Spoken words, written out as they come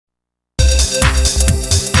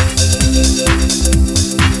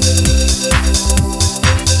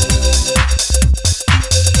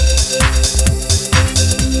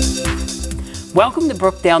Welcome to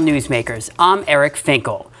Brookdale Newsmakers. I'm Eric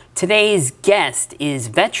Finkel. Today's guest is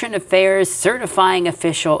Veteran Affairs Certifying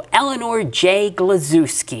Official Eleanor J.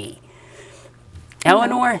 Glazewski.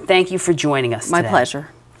 Eleanor, thank you for joining us today. My pleasure.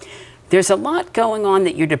 There's a lot going on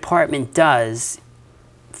that your department does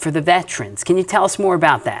for the veterans. Can you tell us more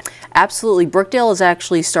about that? Absolutely. Brookdale has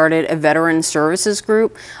actually started a veteran services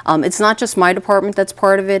group. It's not just my department that's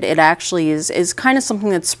part of it. It actually is kind of something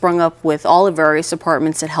that's sprung up with all the various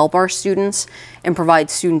departments that help our students and provide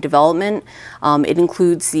student development. It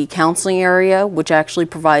includes the counseling area, which actually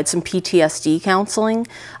provides some PTSD counseling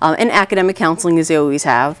and academic counseling, as they always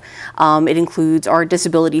have. It includes our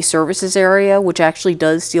disability services area, which actually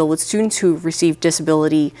does deal with students who have received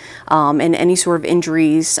disability and any sort of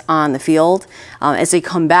injuries on the field. As they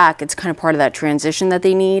come back, it's kind of part of that transition that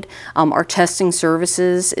they need. Our testing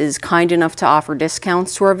services is kind enough to offer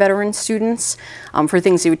discounts to our veteran students for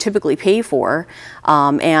things they would typically pay for.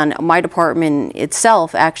 And my department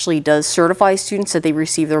itself actually does certify students that they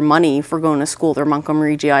receive their money for going to school, their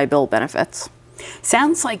Montgomery GI Bill benefits.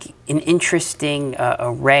 Sounds like an interesting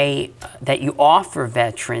array that you offer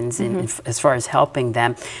veterans as far as helping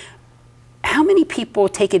them. How many people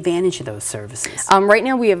take advantage of those services? Right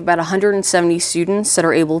now we have about 170 students that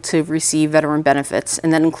are able to receive veteran benefits,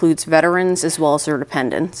 and that includes veterans as well as their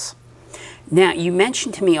dependents. Now, you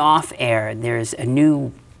mentioned to me off air there's a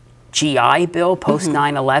new GI Bill post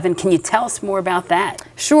 9/11. Can you tell us more about that?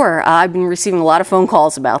 Sure. I've been receiving a lot of phone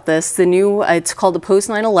calls about this. The new, it's called the post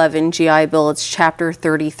 9/11 GI Bill. It's Chapter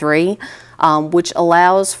 33, which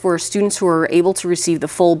allows for students who are able to receive the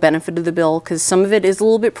full benefit of the bill, because some of it is a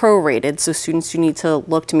little bit prorated, so students do need to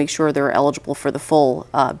look to make sure they're eligible for the full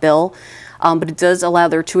bill. But it does allow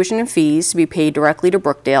their tuition and fees to be paid directly to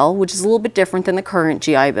Brookdale, which is a little bit different than the current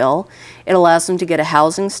GI Bill. It allows them to get a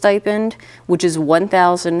housing stipend, which is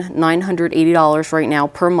 $1,980 right now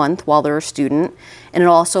per month while they're a student. And it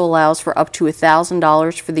also allows for up to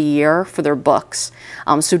 $1,000 for the year for their books.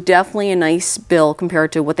 So definitely a nice bill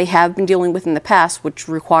compared to what they have been dealing with in the past, which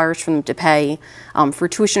requires for them to pay for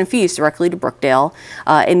tuition and fees directly to Brookdale.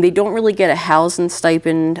 And they don't really get a housing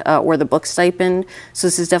stipend or the book stipend. So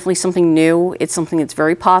this is definitely something new. It's something that's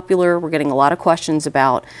very popular. We're getting a lot of questions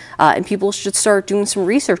about, and people should start doing some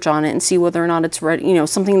research on it and see whether or not it's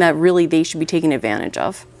something that really they should be taking advantage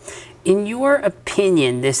of. In your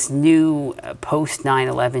opinion, this new post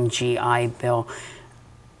 9/11 GI Bill,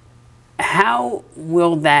 how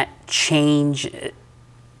will that change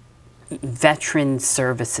veteran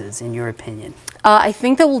services, in your opinion? I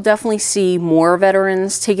think that we'll definitely see more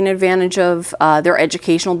veterans taking advantage of their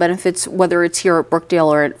educational benefits, whether it's here at Brookdale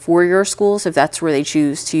or at four-year schools, if that's where they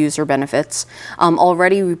choose to use their benefits.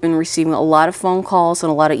 Already we've been receiving a lot of phone calls and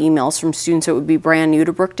a lot of emails from students that would be brand new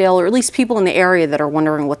to Brookdale, or at least people in the area that are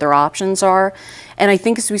wondering what their options are. And I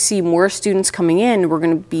think as we see more students coming in, we're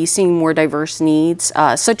going to be seeing more diverse needs,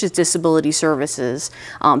 such as disability services,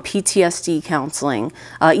 PTSD counseling,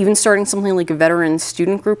 even starting something like a veteran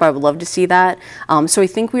student group. I would love to see that. So I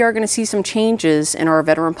think we are going to see some changes in our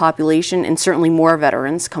veteran population and certainly more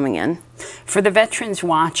veterans coming in. For the veterans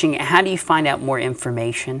watching, how do you find out more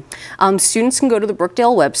information? Students can go to the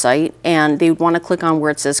Brookdale website and they would want to click on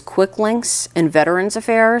where it says Quick Links and Veterans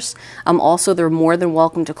Affairs. Also, they're more than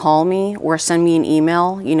welcome to call me or send me an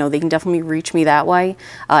email. You know, they can definitely reach me that way,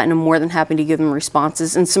 and I'm more than happy to give them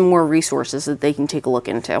responses and some more resources that they can take a look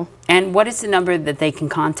into. And what is the number that they can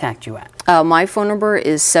contact you at? My phone number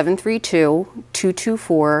is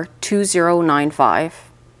 732-224-2095.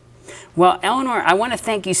 Well, Eleanor, I want to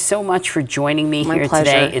thank you so much for joining me here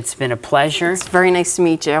today. It's been a pleasure. It's very nice to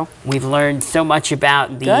meet you. We've learned so much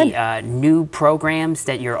about the new programs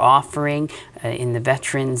that you're offering in the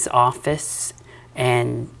Veterans Office.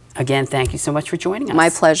 And again, thank you so much for joining us. My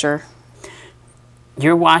pleasure.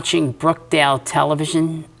 You're watching Brookdale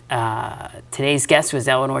Television. Today's guest was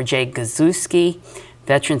Eleanor J. Glazewski,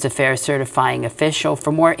 Veterans Affairs Certifying Official.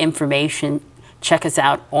 For more information, check us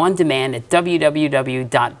out on demand at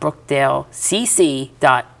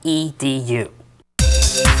www.brookdalecc.edu.